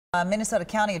A Minnesota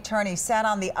County attorney sat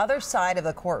on the other side of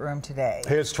the courtroom today.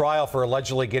 His trial for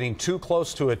allegedly getting too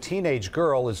close to a teenage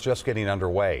girl is just getting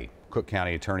underway. Cook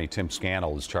County Attorney Tim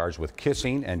Scannell is charged with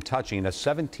kissing and touching a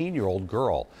 17-year-old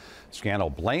girl. Scannell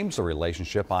blames the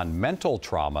relationship on mental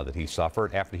trauma that he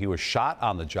suffered after he was shot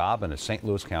on the job in a St.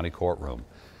 Louis County courtroom.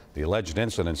 The alleged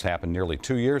incidents happened nearly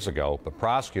 2 years ago, but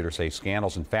prosecutors say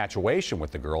Scannell's infatuation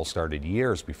with the girl started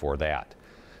years before that.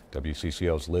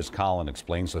 WCCO's Liz Collin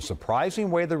explains the surprising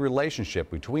way the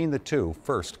relationship between the two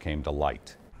first came to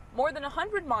light. More than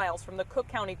 100 miles from the Cook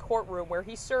County courtroom where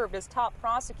he served as top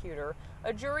prosecutor,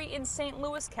 a jury in St.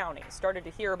 Louis County started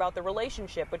to hear about the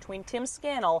relationship between Tim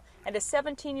Scannell and a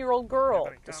 17-year-old girl,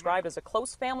 described as a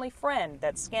close family friend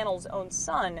that Scannell's own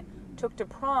son took to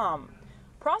prom.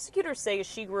 Prosecutors say as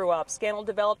she grew up, Scannell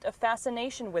developed a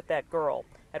fascination with that girl.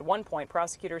 At one point,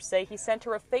 prosecutors say he sent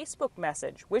her a Facebook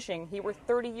message wishing he were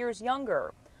 30 years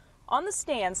younger. On the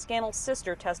stand, Scannell's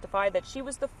sister testified that she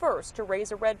was the first to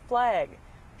raise a red flag.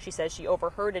 She says she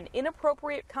overheard an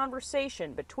inappropriate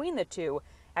conversation between the two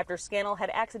after Scannell had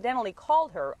accidentally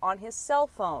called her on his cell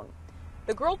phone.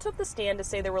 The girl took the stand to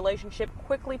say the relationship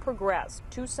quickly progressed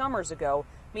 2 summers ago,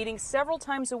 meeting several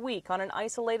times a week on an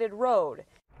isolated road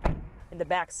in the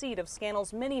back seat of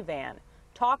Scannell's minivan,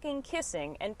 talking,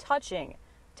 kissing, and touching,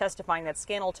 testifying that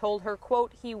Scannell told her,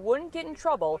 quote, he wouldn't get in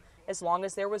trouble as long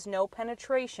as there was no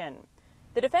penetration.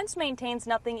 The defense maintains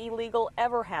nothing illegal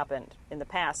ever happened. In the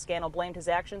past, Scannell blamed his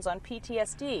actions on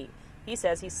PTSD. He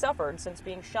says he suffered since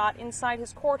being shot inside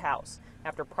his courthouse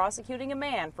after prosecuting a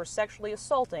man for sexually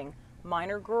assaulting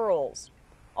minor girls.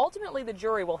 Ultimately, the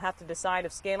jury will have to decide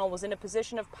if Scannell was in a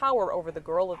position of power over the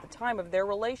girl at the time of their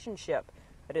relationship,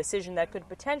 a decision that could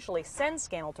potentially send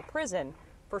Scannell to prison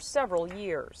for several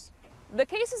years. The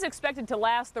case is expected to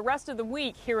last the rest of the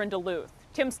week here in Duluth.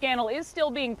 Tim Scannell is still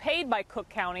being paid by Cook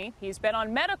County. He's been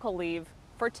on medical leave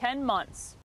for 10 months.